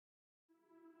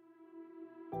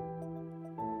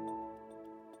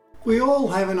We all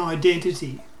have an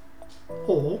identity,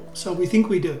 or so we think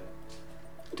we do.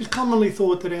 It is commonly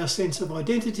thought that our sense of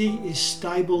identity is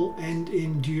stable and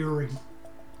enduring.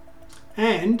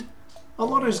 And a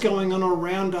lot is going on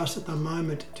around us at the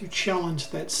moment to challenge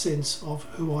that sense of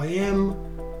who I am,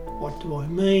 what do I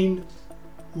mean,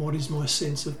 what is my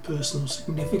sense of personal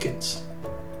significance.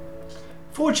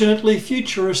 Fortunately,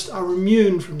 futurists are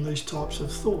immune from these types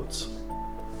of thoughts.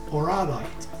 Or are they?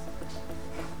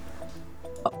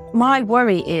 My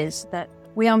worry is that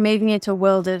we are moving into a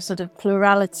world of sort of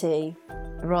plurality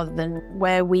rather than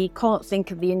where we can't think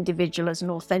of the individual as an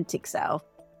authentic self.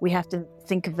 We have to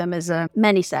think of them as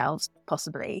many selves,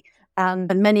 possibly.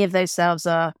 And many of those selves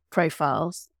are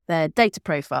profiles. They're data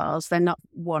profiles. They're not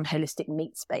one holistic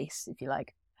meat space, if you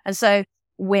like. And so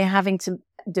we're having to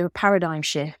do a paradigm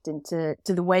shift into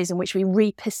the ways in which we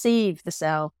re-perceive the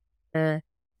self, the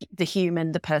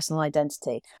human, the personal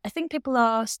identity. I think people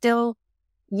are still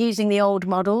using the old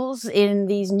models in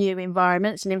these new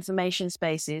environments and information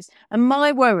spaces. And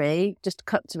my worry, just to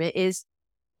cut to it, is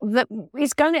that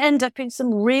it's going to end up in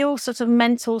some real sort of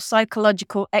mental,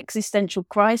 psychological, existential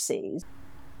crises.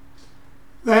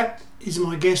 That is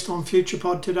my guest on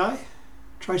FuturePod today,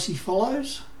 Tracey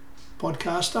Follows,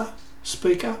 podcaster,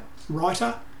 speaker,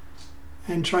 writer,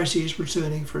 and Tracey is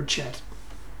returning for a chat.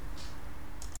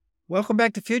 Welcome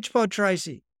back to FuturePod,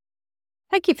 Tracey.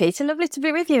 Thank you, Peter. Lovely to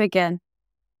be with you again.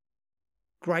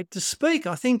 Great to speak.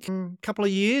 I think a couple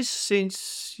of years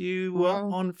since you were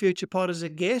on FuturePod as a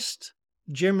guest.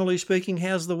 Generally speaking,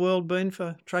 how's the world been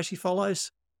for Tracey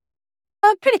Follows?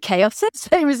 Pretty chaotic,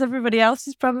 same as everybody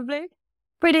else's probably.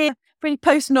 Pretty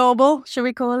post-normal, shall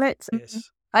we call it?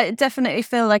 Yes. I definitely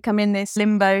feel like I'm in this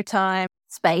limbo time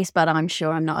space, but I'm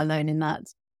sure I'm not alone in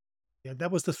that. Yeah,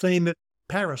 that was the theme at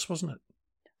Paris, wasn't it?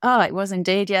 Oh, it was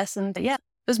indeed, yes. And yeah,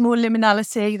 there's more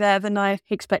liminality there than I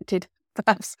expected,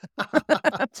 perhaps.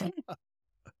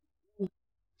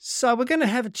 So we're going to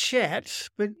have a chat,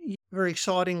 but very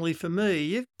excitingly for me,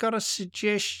 you've got a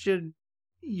suggestion.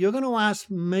 You're going to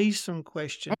ask me some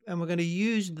questions, and we're going to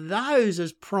use those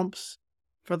as prompts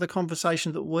for the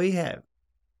conversation that we have.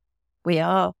 We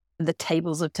are. The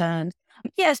tables have turned.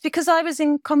 Yes, because I was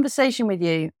in conversation with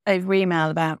you over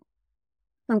email about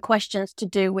some questions to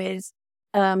do with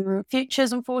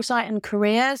futures and foresight and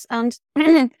careers. And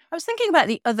I was thinking about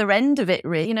the other end of it,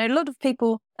 really. You know, a lot of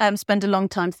people spend a long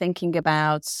time thinking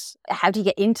about how do you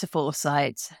get into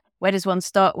foresight? Where does one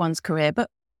start one's career? But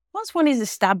once one is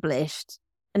established,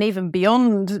 and even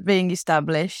beyond being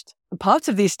established, part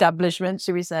of the establishment,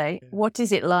 should we say, what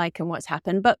is it like and what's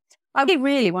happened? But I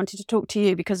really wanted to talk to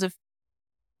you because of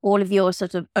all of your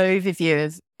sort of overview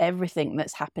of everything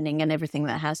that's happening and everything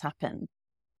that has happened,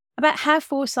 about how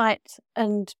foresight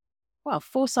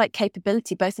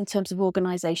capability, both in terms of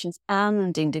organisations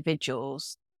and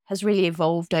individuals, has really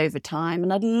evolved over time.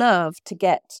 And I'd love to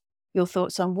get your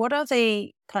thoughts on what are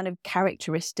the kind of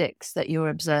characteristics that you're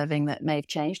observing that may have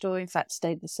changed or in fact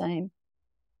stayed the same?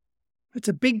 It's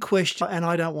a big question and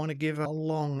I don't want to give a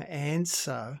long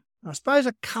answer. I suppose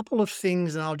a couple of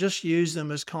things, and I'll just use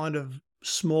them as kind of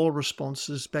small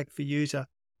responses back for you to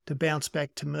bounce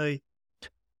back to me.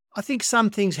 I think some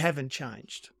things haven't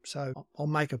changed. So I'll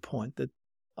make a point that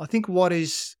I think what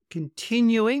is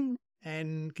continuing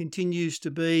and continues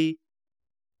to be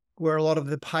where a lot of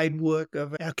the paid work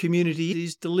of our community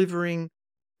is delivering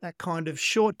that kind of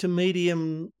short to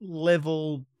medium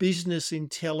level business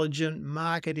intelligence,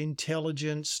 market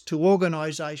intelligence to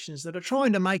organisations that are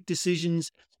trying to make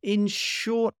decisions in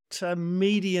short to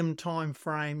medium time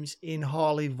frames in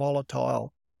highly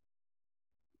volatile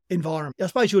environment. I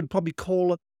suppose you would probably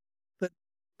call it that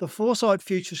the Foresight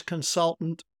Futures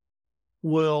consultant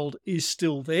world is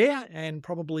still there and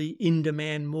probably in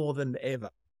demand more than ever.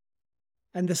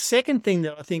 And the second thing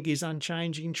that I think is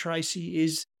unchanging, Tracey,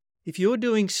 is if you're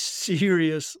doing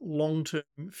serious long-term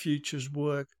futures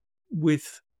work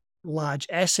with large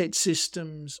asset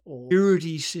systems or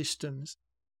security systems,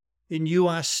 then you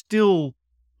are still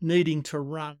needing to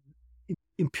run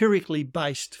empirically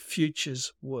based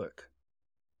futures work,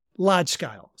 large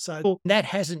scale. So that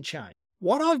hasn't changed.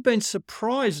 What I've been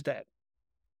surprised at,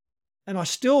 and I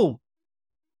still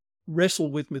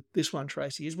wrestle with this one,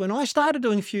 Tracey, is when I started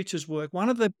doing futures work, one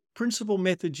of the principal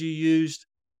methods you used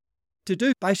to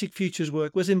do basic futures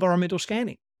work was environmental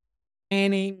scanning,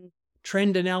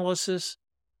 trend analysis,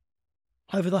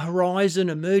 over the horizon,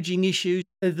 emerging issues,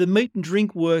 the meat and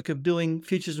drink work of doing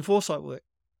futures and foresight work.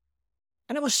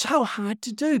 And it was so hard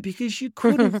to do because you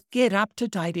couldn't get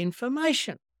up-to-date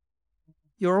information.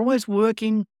 You're always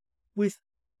working with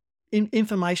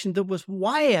information that was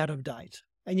way out of date.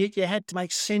 And yet you had to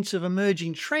make sense of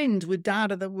emerging trends with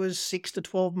data that was 6 to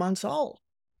 12 months old.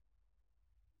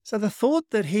 So the thought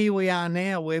that here we are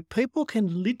now where people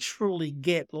can literally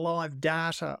get live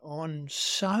data on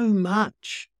so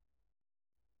much,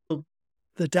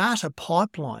 the data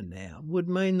pipeline now would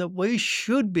mean that we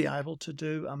should be able to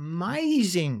do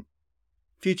amazing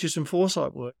futures and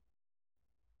foresight work.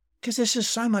 Because there's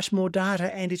just so much more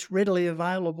data and it's readily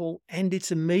available and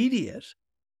it's immediate.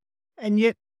 And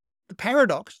yet the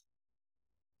paradox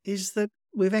is that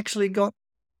we've actually got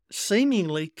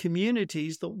seemingly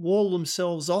communities that wall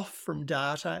themselves off from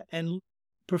data and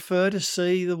prefer to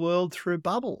see the world through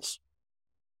bubbles,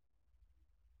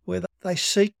 where they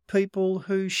seek people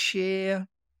who share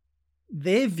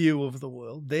their view of the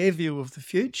world, their view of the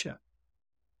future.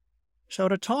 So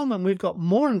at a time when we've got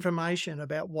more information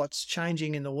about what's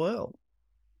changing in the world,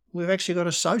 we've actually got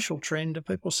a social trend of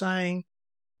people saying,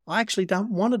 I actually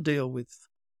don't want to deal with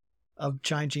a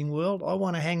changing world. I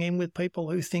want to hang in with people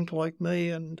who think like me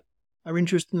and are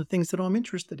interested in the things that I'm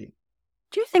interested in.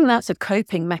 Do you think that's a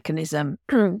coping mechanism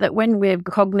that when we're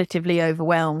cognitively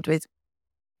overwhelmed with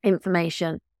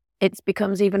information, it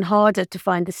becomes even harder to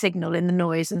find the signal in the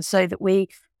noise, and so that we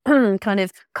kind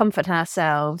of comfort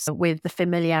ourselves with the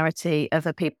familiarity of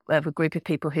a group of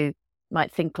people who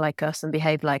might think like us and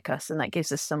behave like us, and that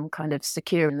gives us some kind of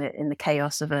security in the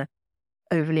chaos of a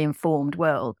overly informed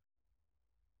world?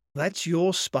 That's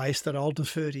your space that I'll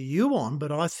defer to you on,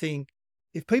 but I think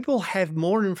if people have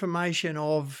more information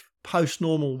of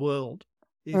post-normal world,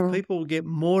 if people get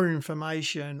more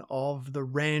information of the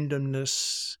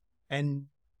randomness and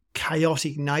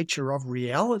chaotic nature of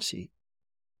reality,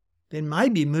 then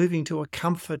maybe moving to a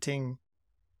comforting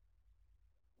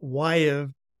way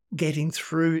of getting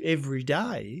through every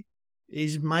day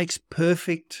makes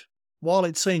perfect. While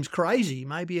it seems crazy,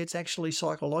 maybe it's actually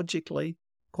psychologically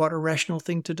quite a rational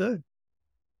thing to do.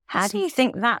 How do you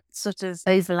think that sort of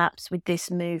overlaps with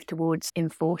this move towards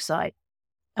foresight?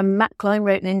 And Matt Klein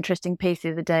wrote an interesting piece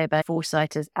the other day about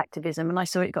foresight as activism, and I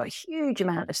saw it got a huge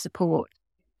amount of support,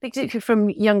 particularly from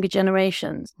younger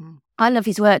generations. I love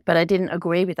his work, but I didn't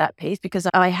agree with that piece because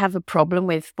I have a problem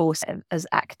with foresight as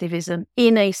activism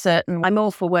in a certain. I'm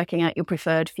all for working out your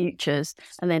preferred futures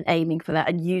and then aiming for that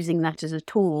and using that as a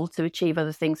tool to achieve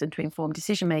other things and to inform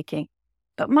decision making.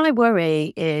 But my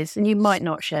worry is, and you might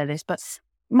not share this, but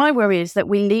my worry is that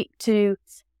we leap to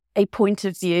a point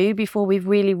of view before we've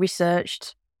really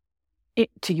researched it,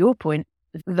 to your point,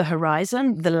 the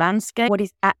horizon, the landscape, what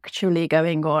is actually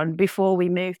going on before we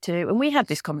move to, and we had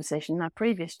this conversation in our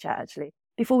previous chat actually,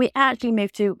 before we actually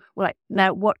move to, right,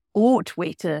 now what ought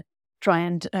we to try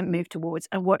and move towards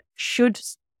and what should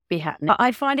be happening.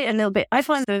 I find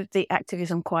the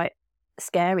activism quite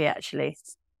scary actually.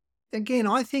 Again,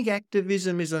 I think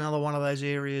activism is another one of those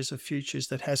areas of futures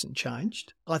that hasn't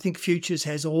changed. I think futures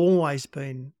has always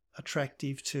been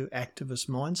attractive to activist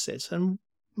mindsets. And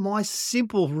my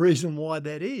simple reason why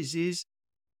that is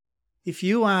if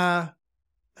you are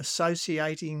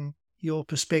associating your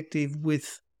perspective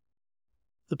with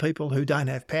the people who don't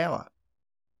have power,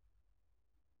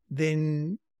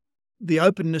 then the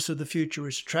openness of the future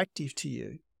is attractive to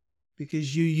you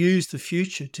because you use the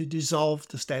future to dissolve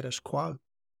the status quo.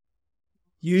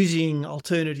 Using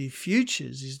alternative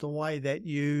futures is the way that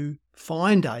you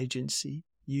find agency,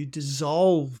 you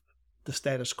dissolve the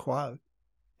status quo,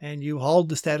 and you hold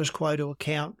the status quo to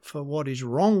account for what is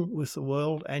wrong with the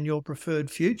world and your preferred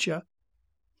future.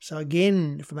 So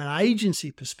again, from an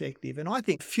agency perspective, and I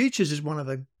think futures is one of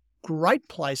the great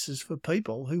places for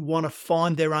people who want to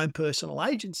find their own personal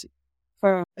agency.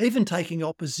 Even taking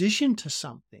opposition to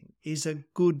something is a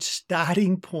good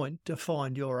starting point to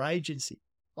find your agency.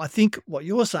 I think what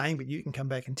you're saying, but you can come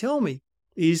back and tell me,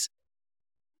 is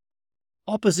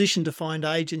opposition to find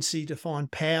agency, to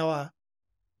find power,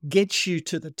 gets you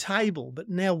to the table. But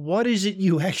now what is it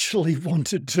you actually want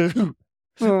to do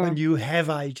when you have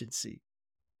agency?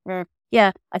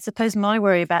 Yeah, I suppose my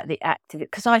worry about the activist,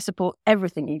 because I support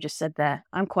everything you just said there.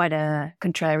 I'm quite a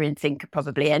contrarian thinker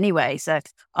probably anyway. So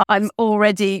I'm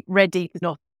already ready to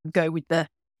not go with the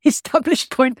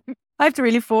established point. I have to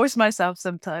really force myself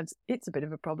sometimes. It's a bit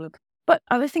of a problem. But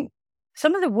I think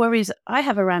some of the worries I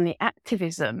have around the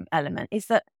activism element is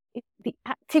that the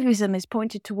activism is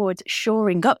pointed towards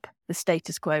shoring up the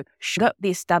status quo, shoring up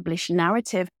the established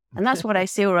narrative. And that's what I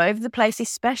see all over the place,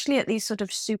 especially at these sort of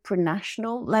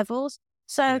supranational levels.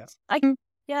 So,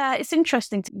 it's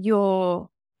interesting your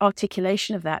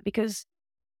articulation of that, because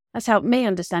that's helped me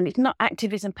understand it's not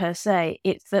activism per se.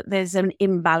 It's that there's an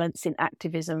imbalance in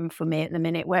activism for me at the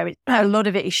minute, where a lot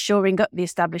of it is shoring up the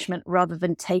establishment rather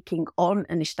than taking on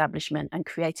an establishment and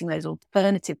creating those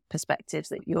alternative perspectives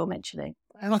that you're mentioning.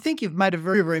 And I think you've made a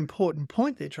very, very important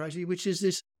point there, Tracey, which is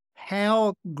this: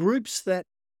 how groups that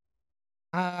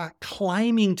are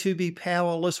claiming to be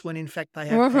powerless when in fact they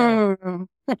have power,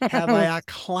 how they are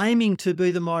claiming to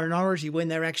be the minority when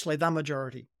they're actually the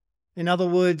majority. In other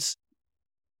words,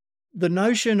 the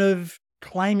notion of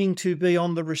claiming to be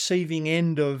on the receiving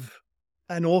end of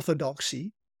an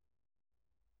orthodoxy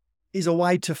is a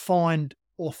way to find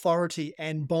authority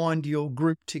and bind your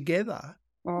group together.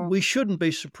 We shouldn't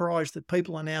be surprised that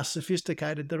people are now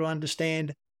sophisticated to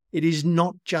understand it is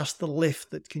not just the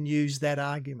left that can use that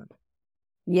argument.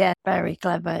 Yeah, very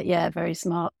clever. Yeah, very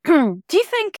smart. Do you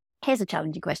think, here's a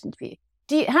challenging question for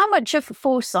you. How much of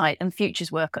foresight and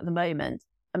futures work at the moment,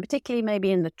 and particularly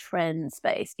maybe in the trend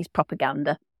space, is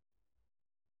propaganda?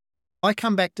 I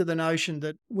come back to the notion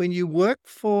that when you work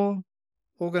for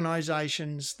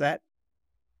organisations that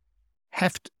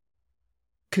have to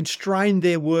constrain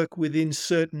their work within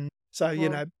certain,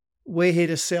 we're here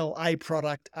to sell a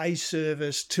product, a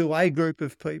service to a group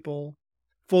of people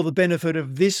for the benefit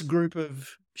of this group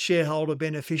of shareholder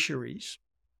beneficiaries.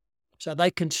 So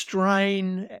they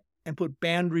constrain and put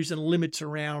boundaries and limits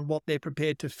around what they're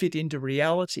prepared to fit into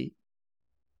reality.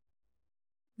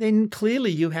 Then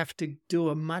clearly you have to do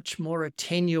a much more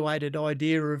attenuated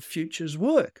idea of futures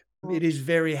work. It is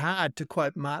very hard, to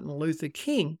quote Martin Luther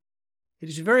King, it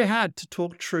is very hard to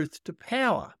talk truth to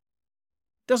power.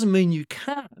 Doesn't mean you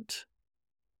can't.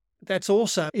 That's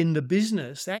also in the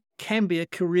business. That can be a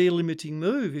career-limiting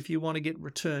move if you want to get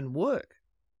return work.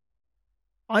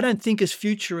 I don't think as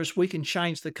futurists we can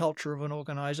change the culture of an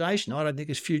organisation. I don't think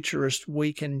as futurists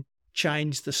we can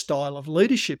change the style of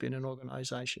leadership in an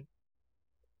organisation.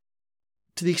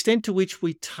 To the extent to which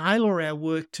we tailor our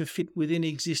work to fit within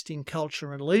existing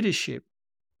culture and leadership,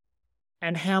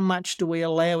 and how much do we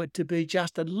allow it to be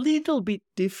just a little bit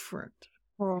different?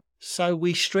 So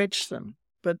we stretch them.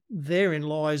 But therein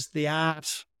lies the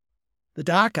art, the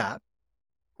dark art,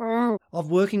 of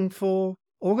working for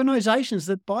organisations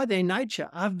that by their nature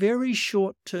are very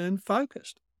short-term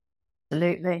focused.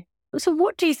 Absolutely. So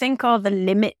what do you think are the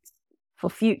limits for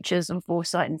futures and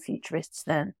foresight and futurists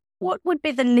then? What would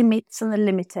be the limits and the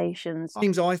limitations?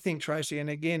 Things I think, Tracey, and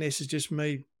again, this is just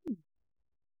me,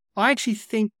 I actually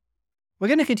think we're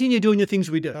going to continue doing the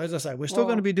things we do. As I say, we're still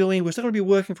going to be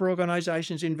working for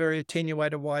organisations in very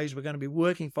attenuated ways. We're going to be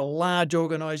working for large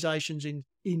organisations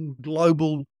in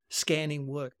global scanning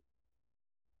work.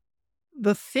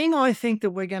 The thing I think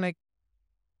that we're going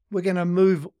to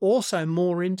move also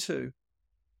more into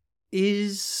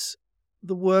is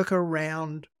the work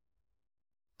around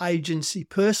agency,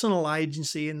 personal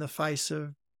agency in the face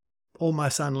of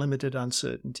almost unlimited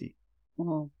uncertainty.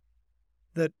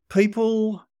 That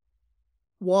people,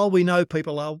 while we know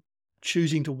people are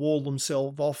choosing to wall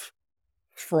themselves off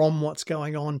from what's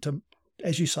going on to,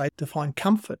 as you say, to find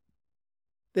comfort,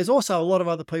 there's also a lot of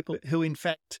other people who, in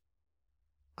fact,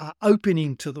 are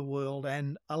opening to the world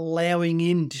and allowing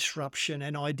in disruption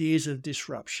and ideas of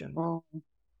disruption.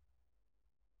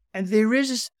 And there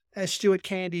is, as Stuart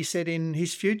Candy said in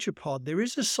his FuturePod, there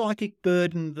is a psychic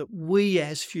burden that we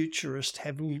as futurists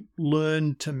have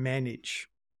learned to manage.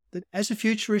 That as a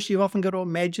futurist, you've often got to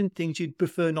imagine things you'd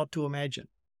prefer not to imagine.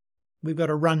 We've got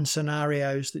to run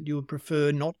scenarios that you would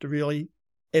prefer not to really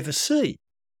ever see.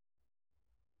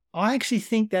 I actually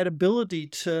think that ability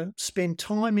to spend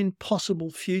time in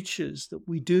possible futures that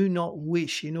we do not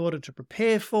wish in order to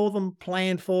prepare for them,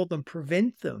 plan for them,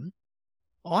 prevent them,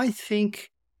 I think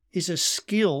is a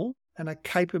skill and a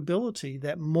capability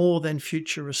that more than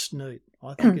futurists need.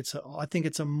 I think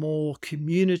it's a more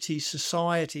community,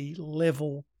 society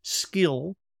level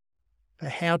skill for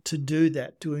how to do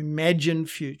that, to imagine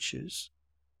futures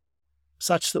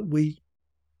such that we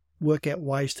work out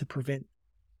ways to prevent.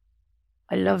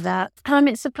 I love that.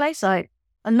 It's a place a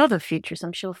lot of futurists,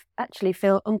 I'm sure, actually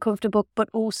feel uncomfortable, but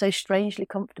also strangely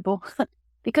comfortable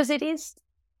because it is.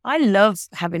 I love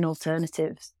having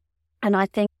alternatives. And I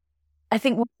think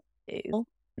what we do,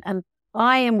 and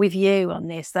I am with you on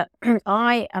this, that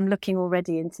I am looking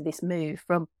already into this move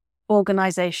from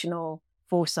organisational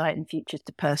foresight and futures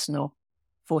to personal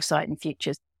foresight and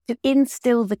futures, to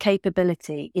instill the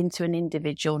capability into an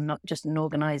individual, not just an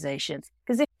organisation.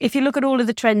 Because if you look at all of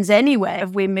the trends anyway,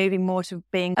 we're moving more to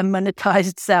being a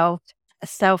monetised self, a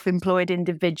self-employed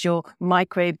individual,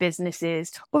 micro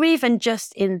businesses, or even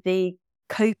just in the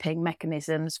coping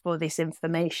mechanisms for this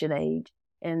information age,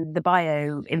 in the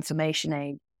bioinformation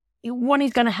age. One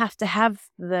is going to have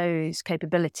those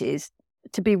capabilities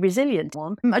to be resilient.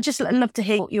 I'd just love to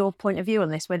hear your point of view on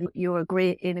this, whether you're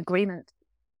in agreement.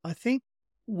 I think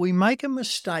we make a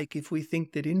mistake if we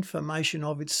think that information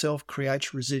of itself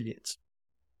creates resilience.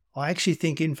 I actually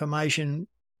think information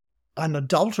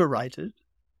unadulterated,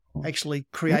 actually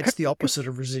creates the opposite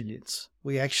of resilience.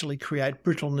 We actually create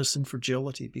brittleness and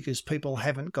fragility because people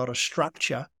haven't got a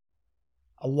structure,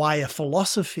 a way, a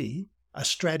philosophy, a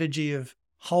strategy of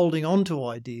holding on to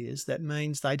ideas that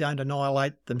means they don't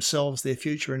annihilate themselves, their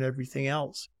future, and everything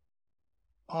else.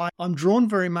 I'm drawn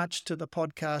very much to the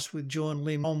podcast with John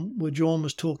Lim, where John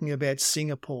was talking about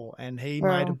Singapore, and he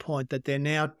made a point that they're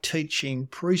now teaching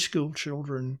preschool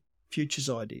children futures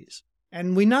ideas.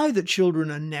 And we know that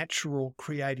children are natural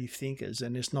creative thinkers,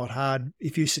 and it's not hard.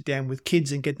 If you sit down with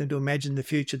kids and get them to imagine the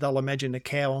future, they'll imagine a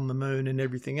cow on the moon and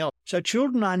everything else. So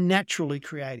children are naturally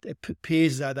creative. It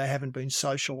appears though they haven't been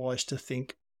socialised to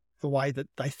think the way that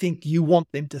they think you want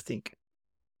them to think.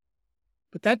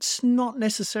 But that's not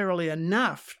necessarily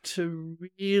enough to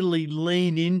really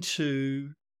lean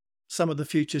into some of the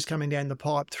futures coming down the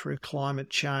pipe through climate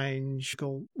change.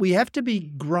 We have to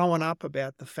be growing up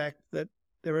about the fact that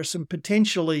there are some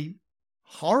potentially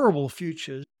horrible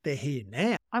futures. They're here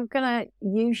now. I'm going to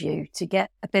use you to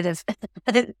get a bit of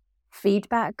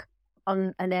feedback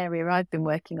on an area I've been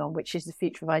working on, which is the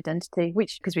future of identity,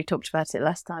 because we talked about it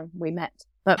last time we met.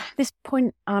 But this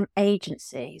point on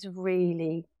agency is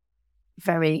really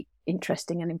very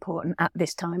interesting and important at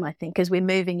this time, I think, as we're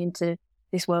moving into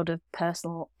this world of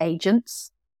personal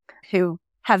agents who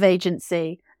have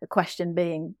agency. The question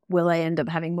being, will they end up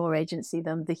having more agency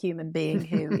than the human being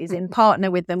who is in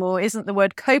partner with them, or isn't the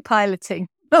word co-piloting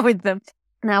with them?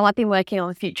 Now, I've been working on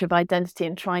the future of identity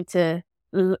and trying to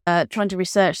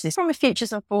research this from a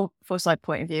futures and foresight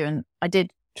point of view. And I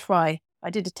did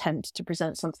attempt to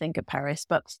present something at Paris,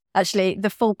 but actually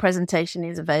the full presentation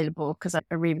is available because I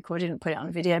re-recorded and put it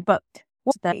on video. But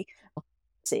what they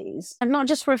sees, and not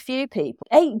just for a few people,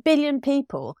 8 billion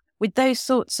people with that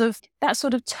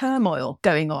sort of turmoil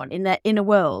going on in their inner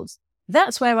worlds.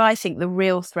 That's where I think the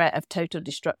real threat of total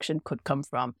destruction could come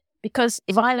from. Because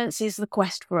violence is the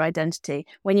quest for identity.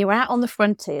 When you're out on the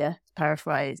frontier,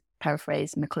 paraphrase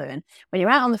McLuhan, when you're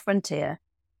out on the frontier,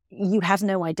 you have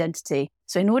no identity.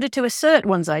 So in order to assert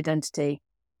one's identity,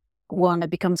 one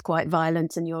becomes quite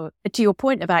violent. And to your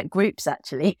point about groups,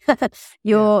 actually,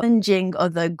 you're challenging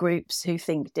other groups who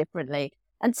think differently.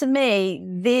 And to me,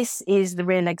 this is the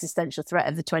real existential threat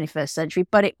of the 21st century.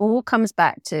 But it all comes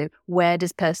back to, where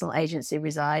does personal agency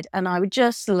reside? And I would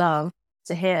just love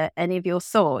to hear any of your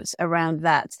thoughts around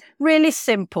that really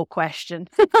simple question.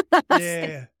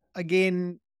 Yeah.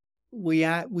 Again,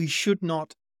 we should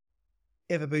not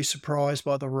ever be surprised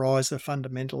by the rise of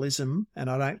fundamentalism. And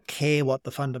I don't care what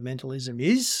the fundamentalism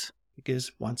is,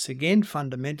 because once again,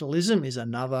 fundamentalism is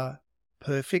another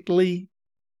perfectly,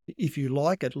 if you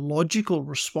like it, logical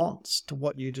response to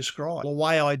what you describe. The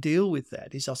way I deal with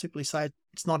that is I'll simply say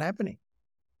it's not happening.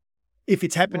 If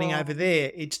it's happening over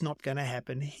there, it's not going to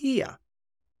happen here.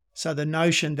 So the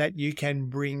notion that you can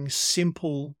bring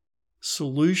simple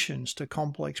solutions to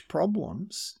complex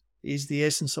problems is the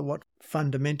essence of what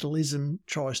fundamentalism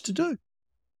tries to do.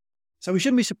 So we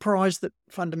shouldn't be surprised that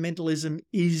fundamentalism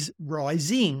is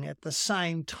rising at the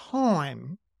same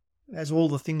time as all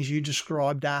the things you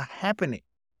described are happening.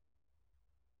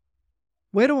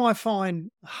 Where do I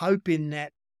find hope in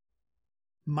that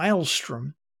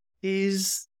maelstrom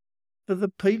is for the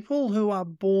people who are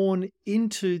born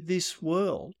into this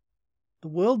world. The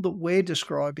world that we're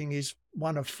describing is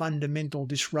one of fundamental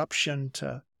disruption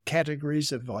to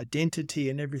categories of identity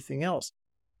and everything else.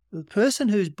 The person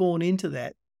who's born into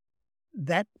that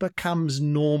becomes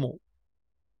normal.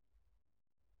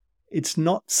 It's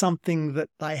not something that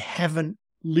they haven't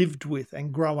lived with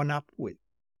and grown up with.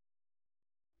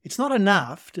 It's not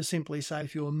enough to simply say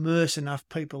if you immerse enough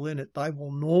people in it, they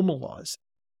will normalise.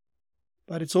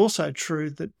 But it's also true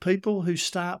that people who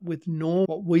start with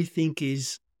what we think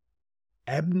is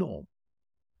abnormal,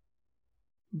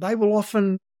 they will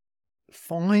often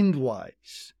find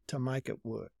ways to make it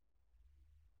work.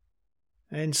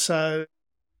 And so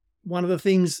one of the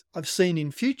things I've seen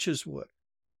in Future's work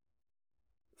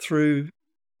through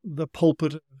the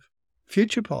pulpit of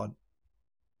FuturePod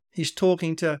is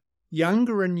talking to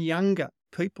younger and younger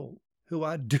people who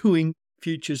are doing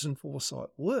futures and foresight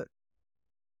work,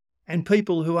 and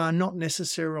people who are not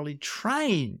necessarily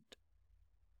trained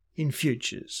in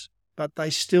futures, but they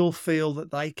still feel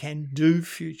that they can do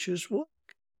futures work.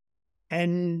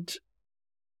 And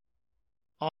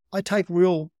I take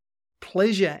real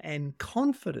pleasure and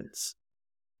confidence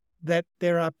that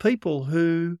there are people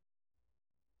who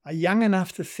are young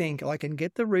enough to think, I can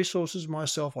get the resources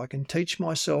myself, I can teach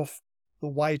myself the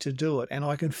way to do it, and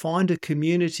I can find a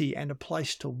community and a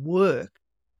place to work.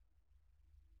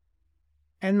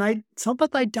 And it's not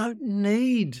that they don't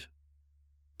need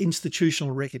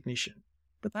institutional recognition,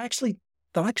 but they actually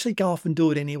they'll actually go off and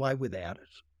do it anyway without it.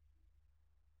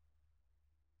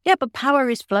 Yeah, but power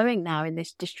is flowing now in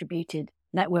this distributed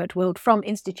networked world from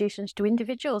institutions to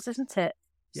individuals, isn't it?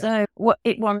 Yeah. So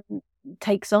one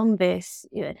takes on this,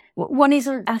 one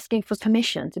isn't asking for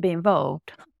permission to be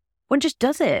involved. One just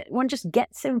does it. One just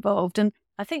gets involved. And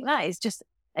I think that is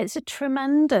it's a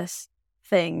tremendous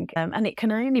thing. And it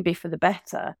can only be for the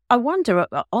better. I wonder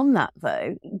on that,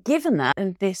 though, given that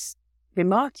and this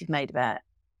remark you've made about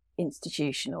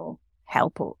institutional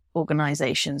help or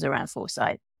organisations around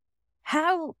foresight,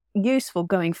 how useful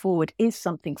going forward is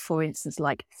something, for instance,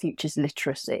 like futures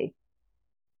literacy?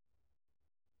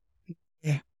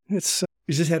 Yeah, we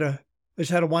just had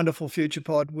a wonderful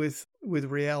FuturePod with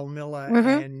Riel Miller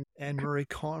and Marie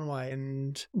Conway,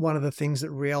 and one of the things that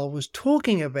Riel was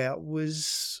talking about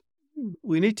was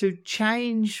we need to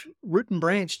change root and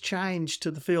branch to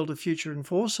the field of future and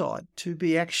foresight to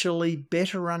be actually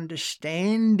better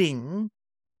understanding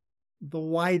the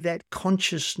way that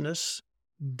consciousness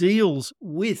deals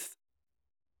with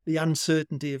the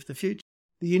uncertainty of the future,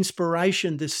 the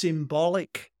inspiration, the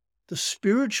symbolic, the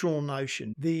spiritual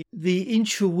notion, the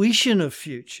intuition of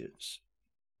futures.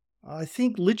 I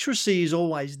think literacy is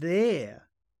always there,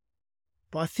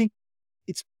 but I think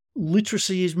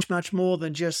literacy is much more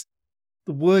than just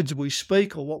the words we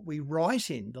speak or what we write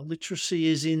in. The literacy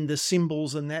is in the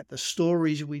symbols and the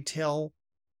stories we tell,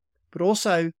 but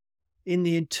also in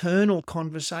the internal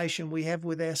conversation we have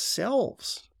with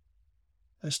ourselves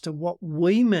as to what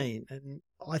we mean. And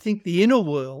I think the inner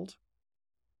world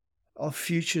of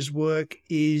futures work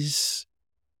it's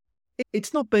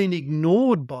not been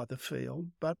ignored by the field,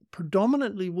 but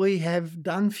predominantly we have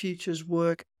done futures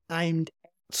work aimed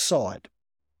outside.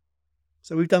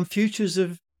 So we've done futures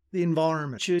of the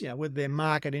environment, whether they're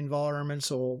market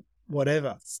environments or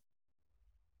whatever.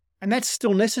 And that's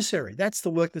still necessary. That's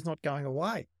the work that's not going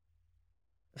away.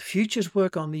 The futures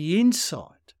work on the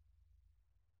inside.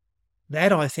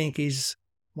 That, I think, is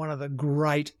one of the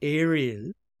great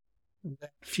areas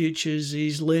that futures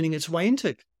is learning its way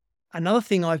into. Another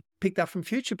thing I've picked up from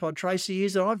FuturePod, Tracey,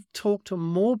 is that I've talked to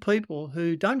more people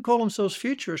who don't call themselves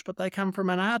futurists, but they come from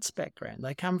an arts background.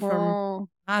 They come from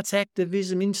arts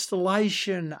activism,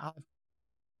 installation.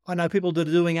 I know people that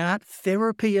are doing art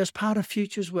therapy as part of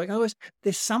futures work. In other words,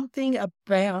 there's something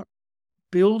about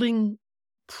building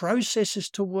processes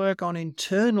to work on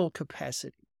internal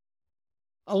capacity,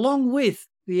 along with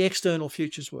the external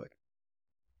futures work.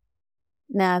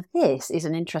 Now, this is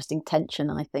an interesting tension,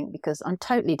 I think, because I'm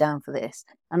totally down for this.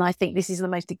 And I think this is the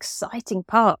most exciting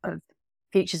part of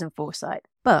futures and foresight.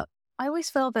 But I always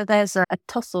feel that there's a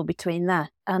tussle between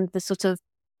that and the sort of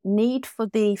need for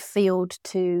the field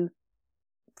to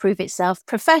prove itself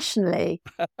professionally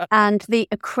and the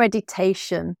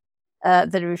accreditation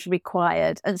that is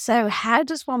required. And so how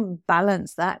does one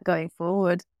balance that going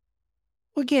forward?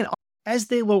 Well, again, as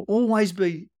there will always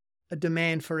be a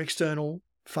demand for external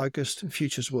focused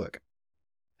futures work.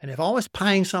 And if I was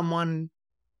paying someone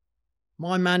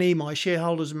my money, my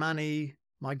shareholders' money,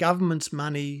 my government's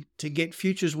money to get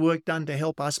futures work done to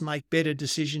help us make better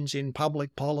decisions in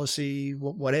public policy,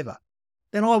 whatever,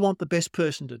 then I want the best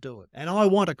person to do it. And I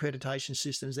want accreditation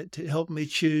systems to help me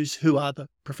choose who are the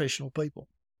professional people.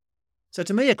 So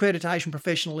to me, accreditation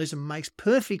professionalism makes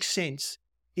perfect sense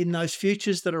in those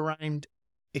futures that are aimed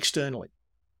externally.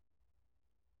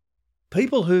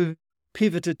 People who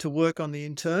pivoted to work on the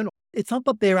internal, it's not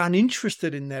that they're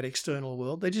uninterested in that external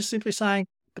world. They're just simply saying,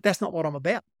 but that's not what I'm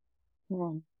about.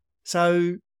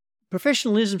 So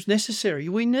professionalism's necessary.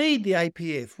 We need the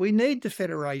APF. We need the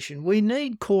Federation. We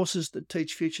need courses that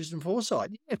teach futures and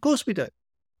foresight. Yeah, of course we do.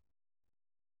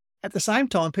 At the same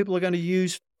time, people are going to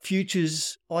use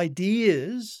futures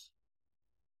ideas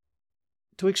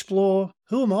to explore,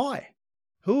 who am I?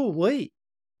 Who are we?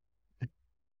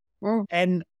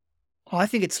 And I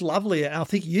think it's lovely. And I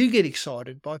think you get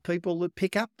excited by people that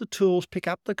pick up the tools, pick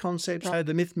up the concepts,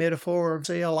 the myth metaphor of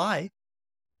CLA,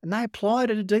 and they apply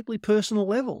it at a deeply personal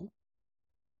level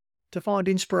to find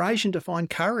inspiration, to find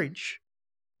courage,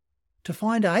 to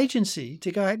find agency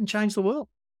to go out and change the world.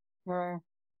 Oh,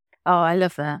 I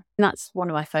love that. And that's one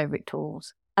of my favourite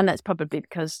tools. And that's probably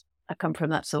because I come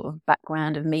from that sort of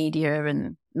background of media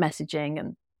and messaging.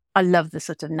 And I love the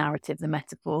sort of narrative, the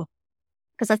metaphor,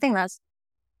 because I think that's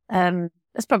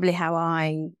probably how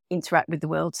I interact with the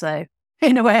world. So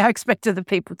in a way, I expect other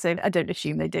people to. I don't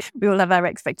assume they do. We all have our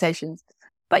expectations.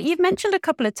 But you've mentioned a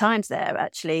couple of times there,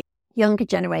 actually, younger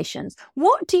generations.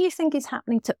 What do you think is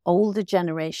happening to older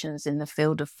generations in the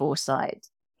field of foresight?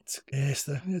 It's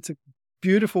a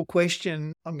beautiful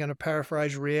question. I'm going to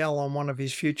paraphrase Riel on one of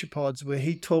his FuturePods where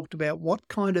he talked about what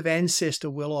kind of ancestor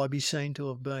will I be seen to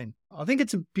have been? I think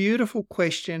it's a beautiful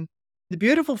question. The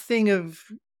beautiful thing of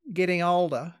getting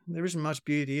older, there isn't much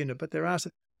beauty in it, but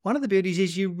one of the beauties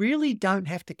is you really don't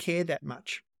have to care that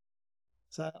much.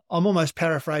 So I'm almost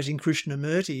paraphrasing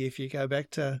Krishnamurti if you go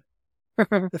back to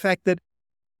the fact that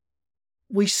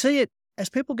we see it as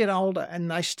people get older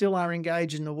and they still are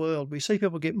engaged in the world. We see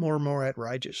people get more and more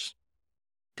outrageous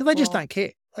because they just don't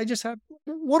care. They just have,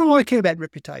 what do I care about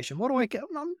reputation? What do I care?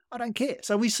 No, I don't care.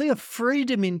 So we see a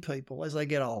freedom in people as they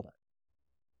get older.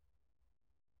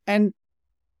 And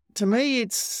to me,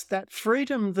 it's that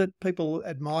freedom that people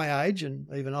at my age and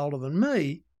even older than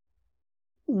me,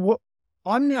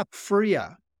 I'm now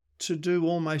freer to do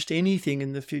almost anything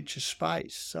in the future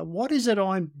space. So what is it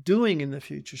I'm doing in the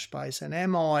future space? And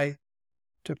am I,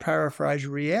 to paraphrase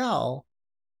Riel,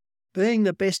 being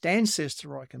the best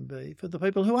ancestor I can be for the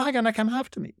people who are going to come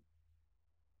after me?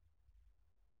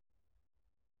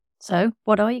 So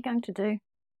what are you going to do?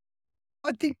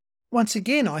 I think, once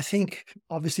again,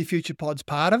 obviously FuturePod's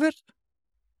part of it.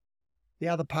 The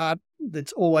other part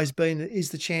that's always been is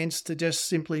the chance to just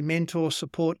simply mentor,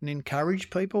 support and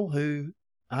encourage people who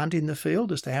aren't in the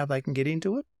field as to how they can get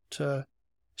into it, to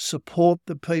support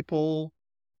the people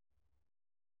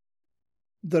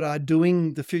that are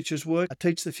doing the future's work. I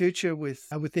teach the future with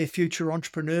their future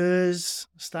entrepreneurs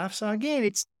stuff. So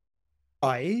again,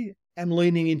 I am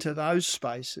leaning into those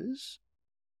spaces.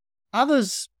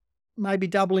 Others may be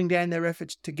doubling down their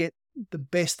efforts to get the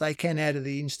best they can out of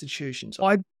the institutions.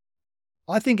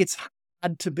 I think it's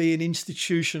hard to be an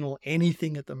institutional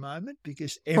anything at the moment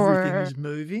because everything is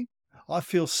moving. I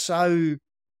feel so,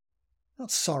 not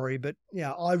sorry, but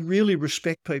I really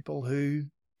respect people who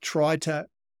try to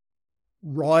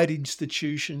ride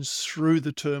institutions through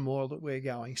the turmoil that we're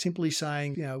going, simply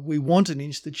saying, we want an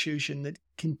institution that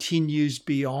continues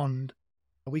beyond.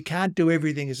 We can't do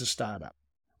everything as a startup.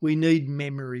 We need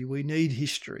memory. We need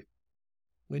history.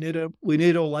 We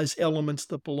need all those elements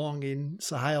that belong in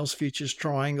Sahale's Futures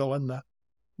Triangle and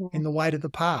in the weight of the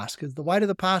past, because the weight of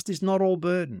the past is not all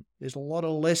burden. There's a lot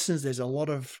of lessons. There's a lot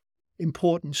of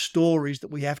important stories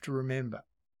that we have to remember.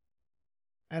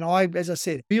 And as I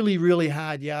said, really, really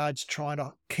hard yards trying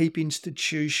to keep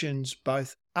institutions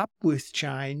both up with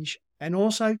change and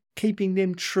also keeping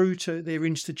them true to their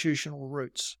institutional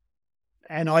roots.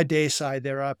 And I dare say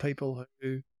there are people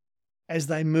who, as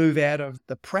they move out of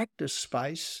the practice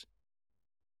space,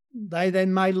 they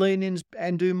then may lean in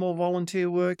and do more volunteer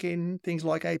work in things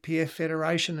like APF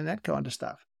Federation and that kind of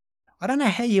stuff. I don't know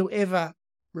how you ever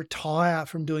retire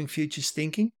from doing futures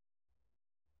thinking.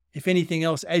 If anything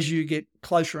else, as you get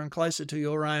closer and closer to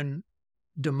your own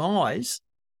demise,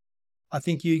 I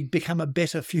think you become a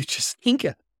better futures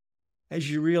thinker as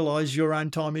you realise your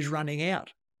own time is running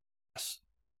out.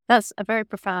 That's a very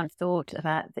profound thought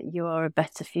about that you are a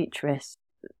better futurist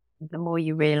the more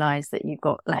you realise that you've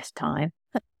got less time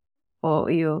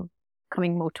or you're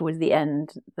coming more towards the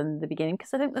end than the beginning.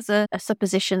 Because I think there's a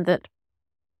supposition that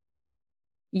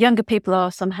younger people are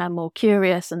somehow more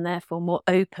curious and therefore more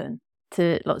open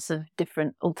to lots of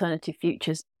different alternative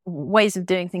futures, ways of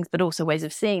doing things, but also ways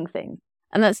of seeing things.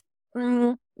 And that's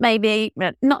maybe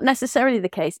not necessarily the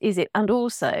case, is it? And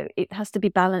also it has to be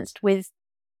balanced with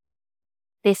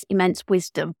this immense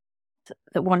wisdom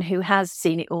that one who has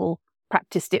seen it all,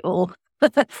 practiced it all,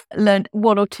 learned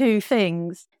one or two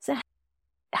things. So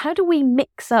how do we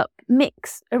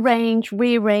arrange,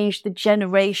 rearrange the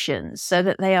generations so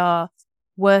that they are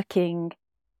working,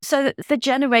 so that the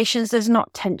generations, there's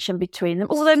not tension between them,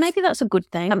 although maybe that's a good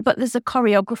thing, but there's a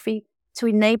choreography to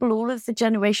enable all of the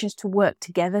generations to work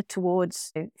together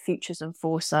towards futures and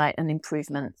foresight and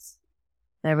improvements.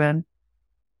 I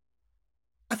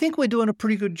think we're doing a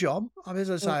pretty good job. As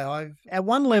I say, at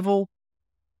one level,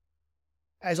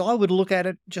 as I would look at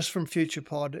it just from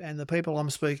FuturePod and the people I'm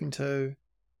speaking to,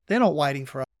 they're not waiting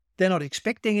for us. They're not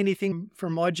expecting anything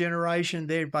from my generation.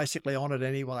 They're basically on it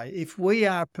anyway. If we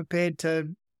are prepared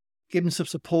to give them some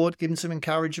support, give them some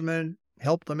encouragement,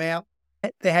 help them out,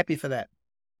 they're happy for that.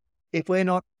 If we're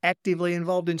not actively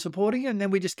involved in supporting them,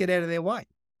 then we just get out of their way.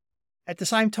 At the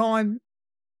same time,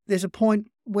 there's a point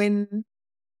when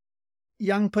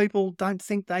young people don't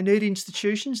think they need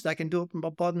institutions. They can do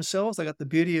it by themselves. They got the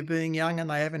beauty of being young and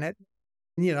they haven't had,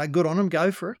 good on them,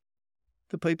 go for it.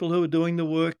 The people who are doing the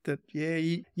work that,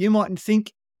 you mightn't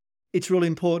think it's really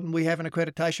important we have an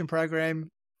accreditation program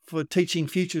for teaching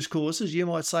futures courses. You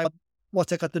might say,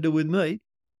 what's that got to do with me?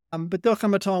 But there'll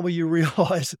come a time where you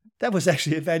realise that was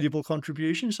actually a valuable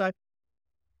contribution. So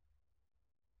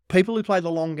people who play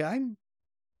the long game,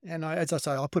 And as I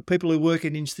say, I put people who work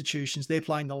in institutions, they're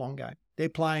playing the long game. They're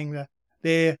playing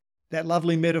that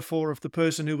lovely metaphor of the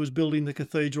person who was building the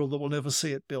cathedral that will never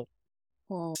see it built.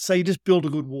 Well, So you just build a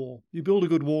good wall. You build a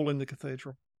good wall in the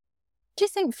cathedral. do you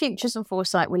think futures and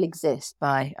foresight will exist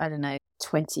by, 50,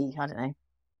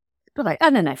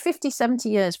 70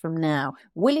 years from now?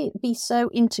 Will it be so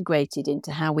integrated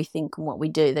into how we think and what we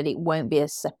do that it won't be a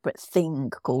separate thing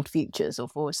called futures or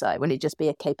foresight? Will it just be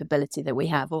a capability that we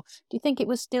have? Or do you think it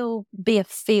will still be a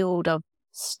field of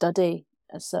study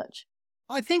as such?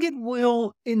 I think it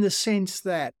will, in the sense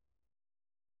that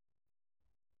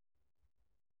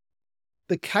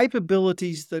the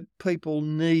capabilities that people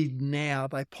need now,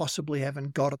 they possibly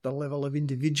haven't got at the level of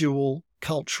individual,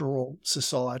 cultural,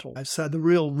 societal. So the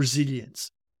real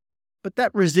resilience. But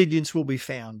that resilience will be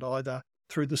found either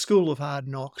through the school of hard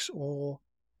knocks or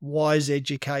wise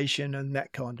education and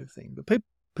that kind of thing. But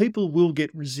people will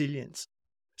get resilience.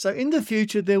 So in the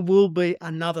future, there will be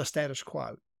another status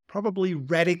quo, probably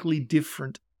radically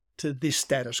different to this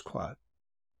status quo.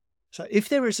 So if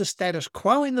there is a status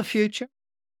quo in the future,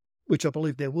 which I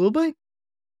believe there will be,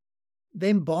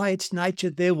 then by its nature,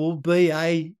 there will be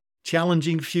a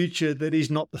challenging future that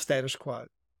is not the status quo.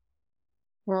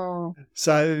 Well,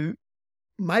 So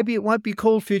maybe it won't be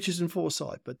called futures and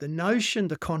foresight, but the notion,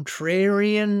 the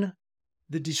contrarian,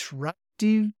 the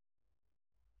disruptive,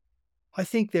 I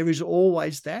think there is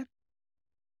always that.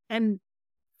 And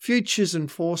futures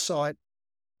and foresight,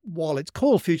 while it's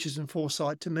called futures and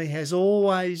foresight, to me has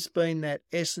always been that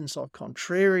essence of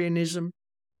contrarianism.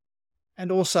 And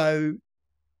also,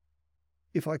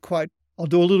 if I quote, I'll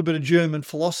do a little bit of German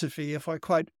philosophy, if I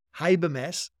quote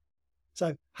Habermas.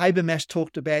 So Habermas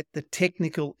talked about the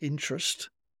technical interest,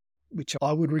 which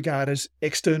I would regard as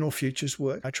external futures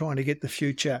work, trying to get the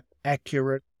future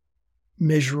accurate,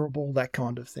 measurable, that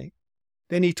kind of thing.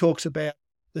 Then he talks about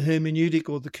the hermeneutic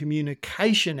or the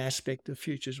communication aspect of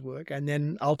futures work. And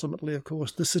then ultimately, of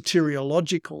course, the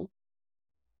soteriological,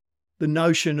 the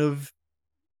notion of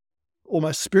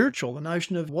almost spiritual, the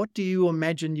notion of what do you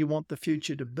imagine you want the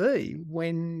future to be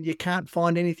when you can't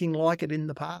find anything like it in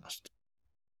the past.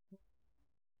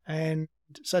 And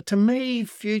so to me,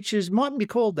 futures mightn't be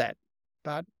called that,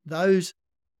 but the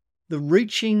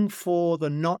reaching for the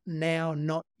not now,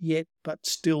 not yet, but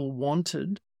still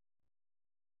wanted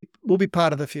will be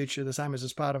part of the future, the same as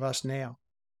it's part of us now.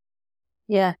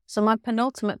 yeah. So my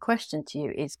penultimate question to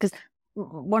you is, because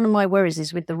one of my worries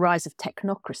is with the rise of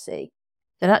technocracy,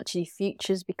 that actually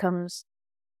futures becomes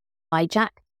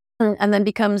hijacked and then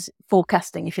becomes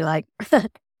forecasting, if you like,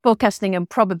 forecasting and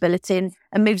probability,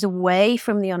 and moves away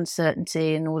from the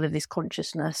uncertainty and all of this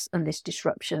consciousness and this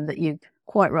disruption that you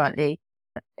quite rightly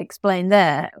explain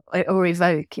there, or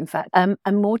evoke, in fact, and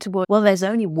more toward, well, there's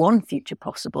only one future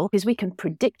possible because we can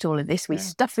predict all of this. We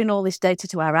stuff in all this data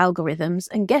to our algorithms,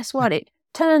 and guess what? It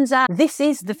turns out this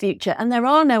is the future and there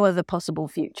are no other possible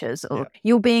futures, or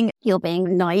you're being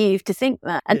naive to think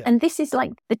that. And this is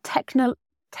like the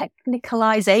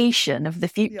technicalization of the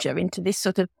future into this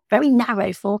sort of very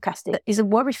narrow forecasting that is a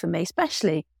worry for me,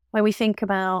 especially when we think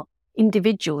about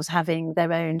individuals having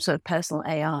their own sort of personal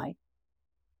AI.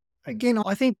 Again,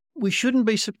 I think we shouldn't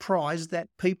be surprised that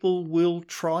people will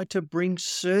try to bring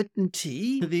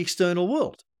certainty to the external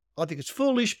world. I think it's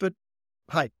foolish, but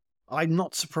hey, I'm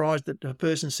not surprised that a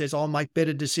person says, I'll make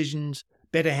better decisions,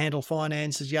 better handle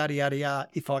finances, yada, yada, yada,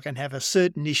 if I can have a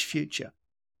certain-ish future.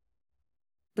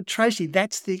 But Tracey,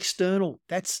 that's the external.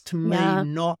 That's, to me,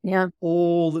 not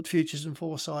all that futures and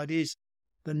foresight is.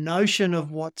 The notion of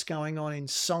what's going on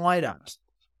inside us,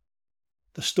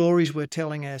 the stories we're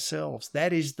telling ourselves,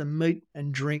 that is the meat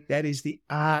and drink, that is the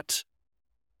art,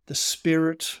 the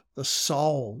spirit, the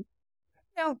soul.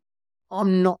 Now,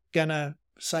 I'm not going to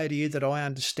say to you that I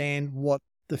understand what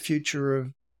the future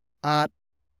of art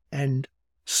and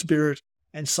spirit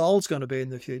and soul is going to be in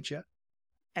the future.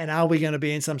 And are we going to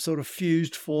be in some sort of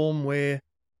fused form where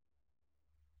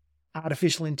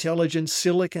artificial intelligence,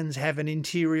 silicons have an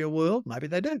interior world? Maybe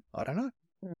they do. I don't know.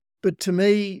 But to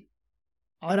me,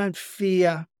 I don't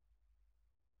fear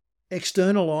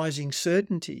externalizing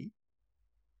certainty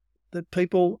that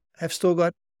people have still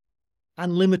got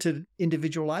unlimited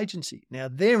individual agency. Now,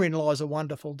 therein lies a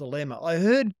wonderful dilemma.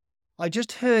 I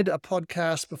just heard a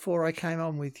podcast before I came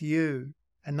on with you,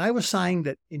 and they were saying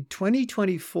that in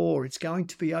 2024, it's going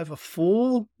to be over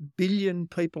 4 billion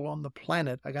people on the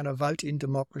planet are going to vote in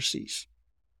democracies.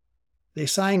 They're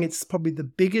saying it's probably the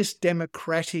biggest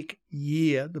democratic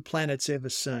year the planet's ever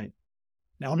seen.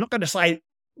 Now, I'm not going to say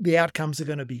the outcomes are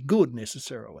going to be good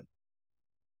necessarily,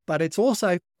 but it's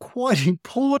also quite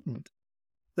important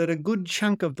that a good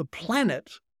chunk of the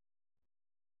planet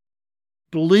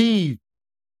believe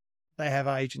they have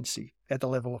agency at the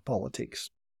level of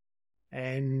politics.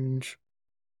 And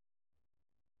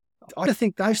I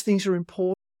think those things are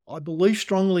important. I believe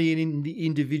strongly in the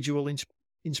individual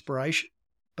inspiration,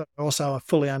 but also I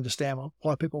fully understand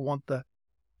why people want the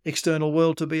external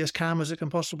world to be as calm as it can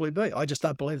possibly be. I just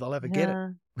don't believe they'll ever get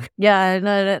it. Yeah,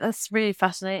 no, that's really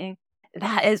fascinating.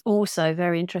 That is also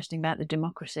very interesting about the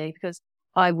democracy, because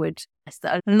I would guess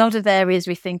that a lot of areas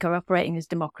we think are operating as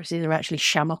democracies are actually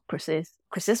shamocracies.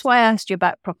 Because that's why I asked you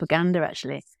about propaganda,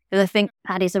 actually. Because I think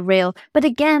that is a real... But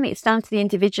again, it's down to the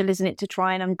individual, isn't it, to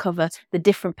try and uncover the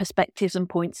different perspectives and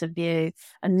points of view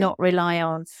and not rely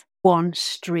on one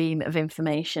stream of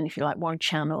information, if you like, one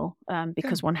channel,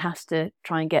 because one has to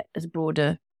try and get as broad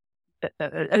a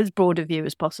view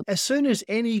as possible. As soon as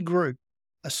any group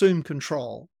assume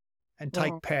control and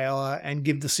take power and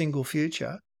give the single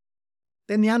future,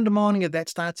 then the undermining of that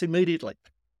starts immediately.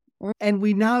 And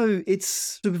we know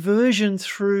it's subversion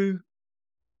through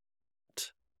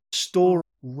story,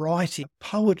 writing,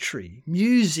 poetry,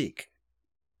 music.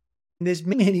 And there's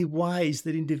many ways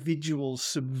that individuals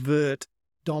subvert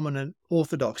dominant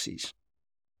orthodoxies.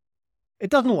 It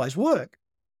doesn't always work.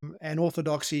 And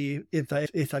orthodoxy, if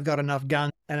they've got enough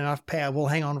guns and enough power, will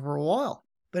hang on for a while.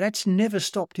 But that's never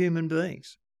stopped human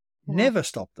beings. Never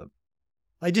stopped them.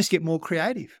 They just get more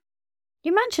creative.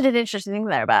 You mentioned an interesting thing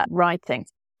there about writing.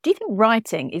 Do you think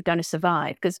writing is going to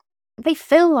survive? Because they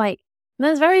feel like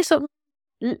there's very sort of...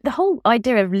 The whole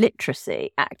idea of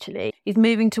literacy, actually, is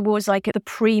moving towards like the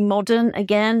pre-modern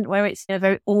again, where it's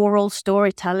very oral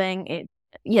storytelling,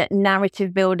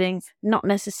 narrative building, not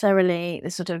necessarily the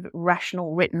sort of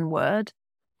rational written word.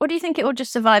 Or do you think it will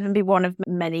just survive and be one of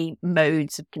many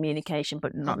modes of communication,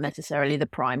 but not necessarily the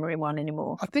primary one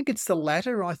anymore? I think it's the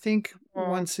latter. I think,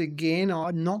 once again,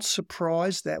 I'm not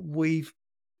surprised that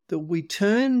we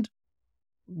turned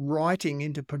writing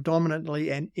into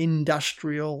predominantly an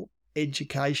industrial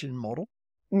education model.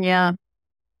 Yeah.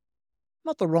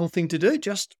 Not the wrong thing to do,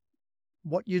 just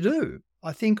what you do.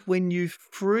 I think when you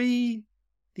free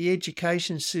the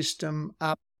education system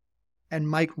up and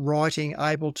make writing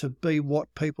able to be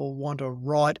what people want to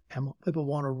write and what people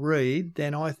want to read,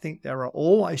 then I think there are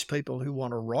always people who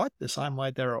want to write, the same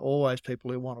way there are always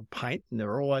people who want to paint, and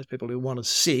there are always people who want to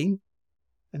sing,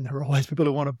 and there are always people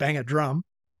who want to bang a drum.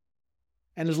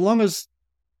 And as long as,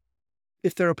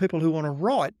 if there are people who want to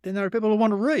write, then there are people who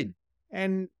want to read.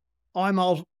 And I'm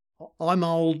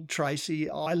old, Tracey.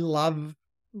 I love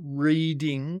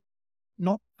reading,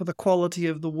 not for the quality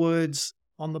of the words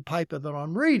on the paper that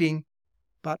I'm reading,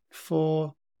 but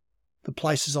for the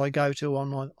places I go to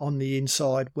on the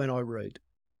inside when I read.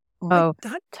 Oh,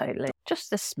 totally. Just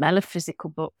the smell of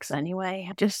physical books anyway.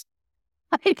 I just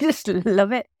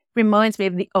love it. Reminds me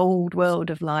of the old world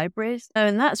of libraries.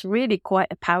 And that's really quite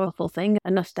a powerful thing, a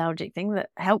nostalgic thing that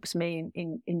helps me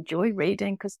enjoy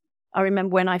reading. Because I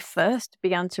remember when I first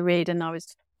began to read and I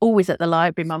was always at the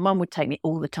library, my mum would take me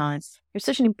all the time. It was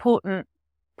such an important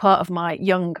part of my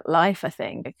young life, I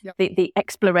think. Yep. The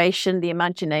exploration, the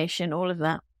imagination, all of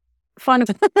that. Final.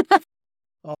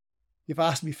 Oh, you've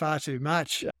asked me far too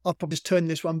much. I'll probably just turn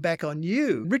this one back on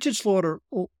you. Richard Slaughter,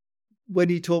 when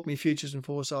he taught me Futures and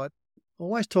Foresight,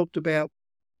 always talked about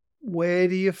where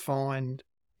do you find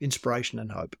inspiration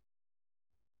and hope?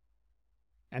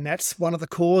 And that's one of the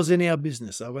cores in our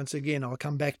business. So once again, I'll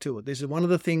come back to it. This is one of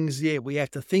the things, we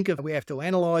have to think of, we have to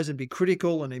analyse and be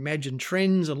critical and imagine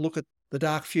trends and look at the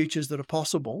dark futures that are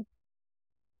possible.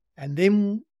 And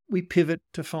then we pivot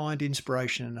to find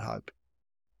inspiration and hope.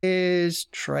 Where's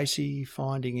Tracey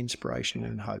finding inspiration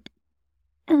and hope?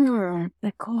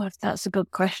 Of course, that's a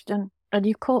good question. And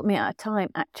you caught me at a time,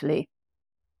 actually,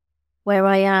 where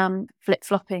I am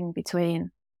flip-flopping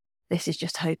between this is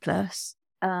just hopeless.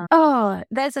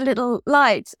 There's a little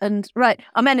light and right,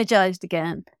 I'm energized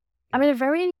again. I'm in a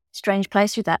very strange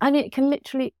place with that. I mean, it can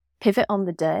literally pivot on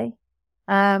the day.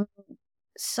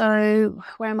 So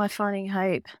where am I finding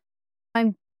hope?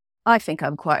 I think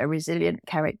I'm quite a resilient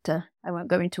character. I won't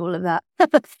go into all of that.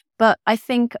 But I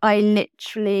think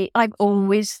I've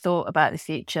always thought about the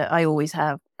future. I always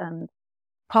have. And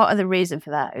part of the reason for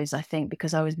that is, I think,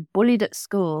 because I was bullied at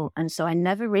school. And so I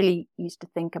never really used to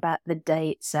think about the day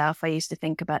itself. I used to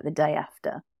think about the day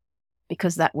after,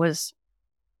 because that was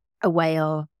a way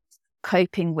of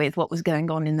coping with what was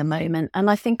going on in the moment. And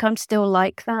I think I'm still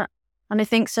like that. And I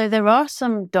think so there are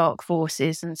some dark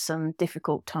forces and some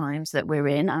difficult times that we're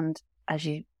in. And as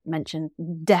you mentioned,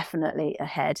 definitely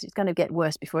ahead. It's going to get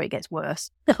worse before it gets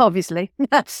worse, obviously.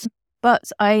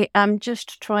 But I am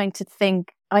just trying to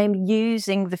think. I am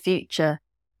using the future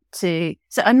so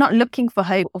I'm not looking for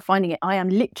hope or finding it. I am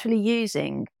literally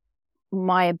using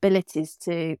my abilities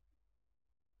to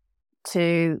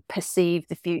to perceive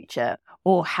the future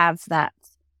or have that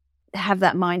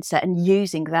mindset and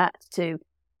using that to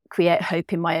create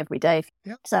hope in my everyday.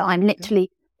 Yep. So I'm literally,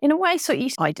 in a way,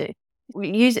 I do. We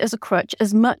use it as a crutch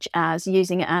as much as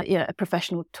using it as a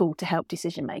professional tool to help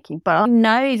decision making. But I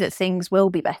know that things will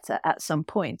be better at some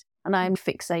point, and I'm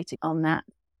fixated on that.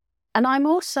 And I'm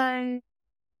also,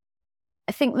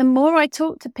 I think the more I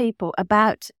talk to people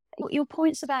about your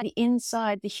points about the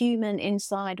inside, the human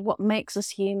inside, what makes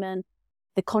us human,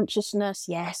 the consciousness,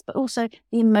 yes, but also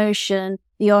the emotion,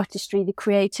 the artistry, the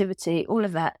creativity, all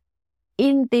of that,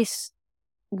 in this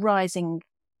rising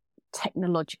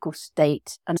technological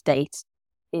state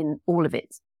in all of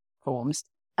its forms,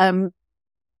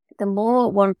 the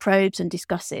more one probes and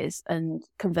discusses and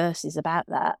converses about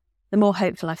that, the more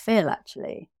hopeful I feel,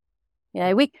 actually.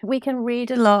 We can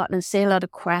read a lot and see a lot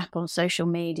of crap on social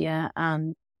media,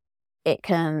 and it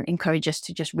can encourage us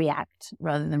to just react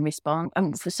rather than respond.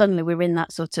 And suddenly we're in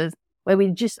that sort of where we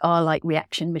just are like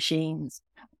reaction machines.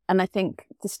 And I think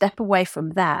to step away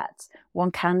from that,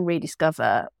 one can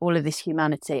rediscover all of this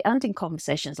humanity, and in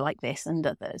conversations like this and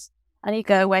others. And you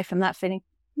go away from that feeling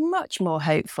much more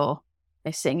hopeful.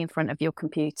 Sitting in front of your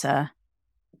computer,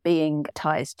 being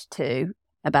enticed to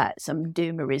about some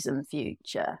doomerism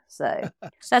future. So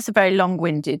that's a very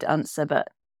long-winded answer, but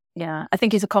yeah, I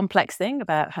think it's a complex thing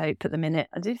about hope at the minute.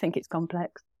 I do think it's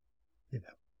complex.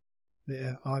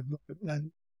 Yeah.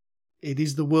 It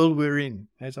is the world we're in,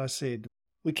 as I said.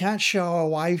 We can't shy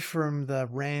away from the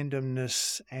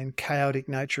randomness and chaotic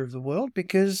nature of the world,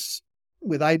 because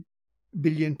with 8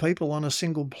 billion people on a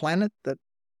single planet, that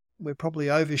we're probably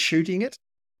overshooting it,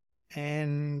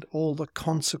 and all the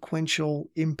consequential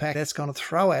impact that's going to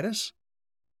throw at us.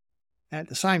 At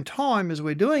the same time as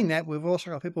we're doing that, we've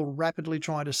also got people rapidly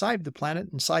trying to save the planet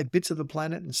and save bits of the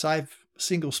planet and save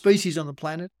single species on the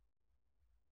planet.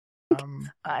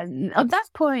 At that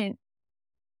point,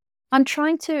 I'm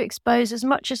trying to expose as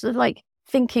much as the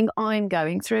thinking I'm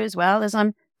going through, as well as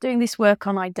I'm doing this work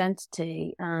on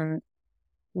identity and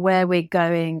where we're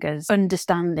going as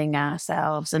understanding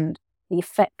ourselves and the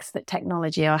effects that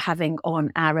technology are having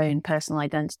on our own personal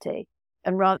identity.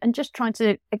 And just trying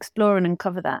to explore and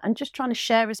uncover that, and just trying to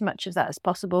share as much of that as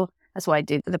possible. That's why I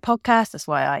do the podcast. That's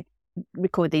why I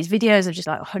record these videos of just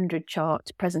 100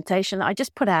 chart presentation that I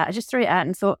just put out. I just threw it out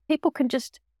and thought people can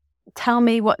just tell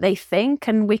me what they think,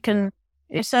 and we can.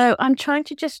 So I'm trying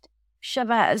to just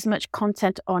shove out as much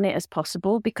content on it as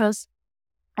possible, because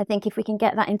I think if we can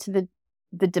get that into the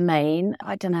domain,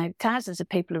 I don't know, thousands of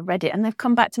people have read it and they've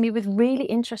come back to me with really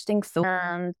interesting thoughts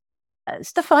and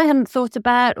stuff I hadn't thought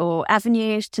about, or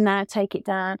avenues to now take it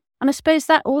down. And I suppose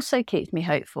that also keeps me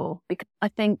hopeful, because I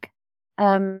think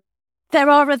there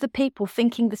are other people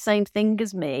thinking the same thing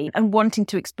as me and wanting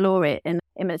to explore it in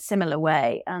a similar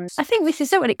way. And I think this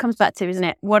is what it comes back to, isn't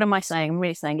it? What am I saying? I'm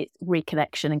really saying it's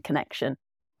reconnection and connection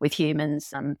with humans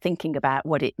and thinking about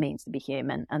what it means to be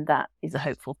human. And that is a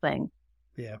hopeful thing.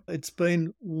 Yeah, it's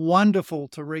been wonderful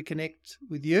to reconnect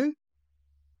with you.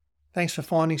 Thanks for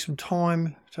finding some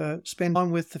time to spend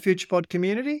time with the FuturePod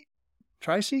community.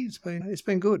 Tracey, it's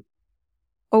been good.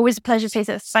 Always a pleasure,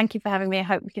 Peter. Thank you for having me. I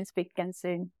hope we can speak again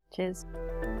soon. Cheers.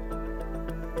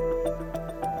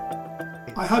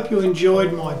 I hope you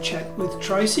enjoyed my chat with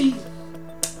Tracey.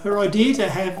 Her idea to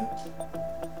have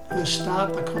her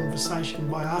start the conversation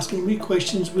by asking me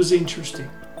questions was interesting.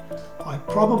 I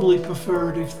probably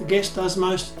prefer it if the guest does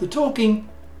most of the talking,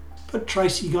 but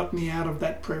Tracey got me out of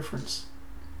that preference.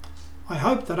 I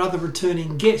hope that other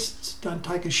returning guests don't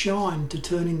take a shine to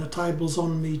turning the tables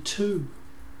on me too.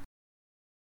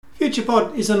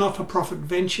 FuturePod is a not-for-profit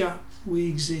venture. We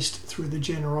exist through the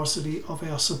generosity of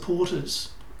our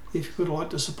supporters. If you would like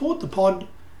to support the pod,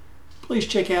 please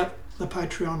check out the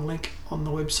Patreon link on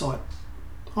the website.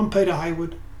 I'm Peter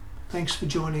Hayward. Thanks for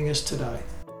joining us today.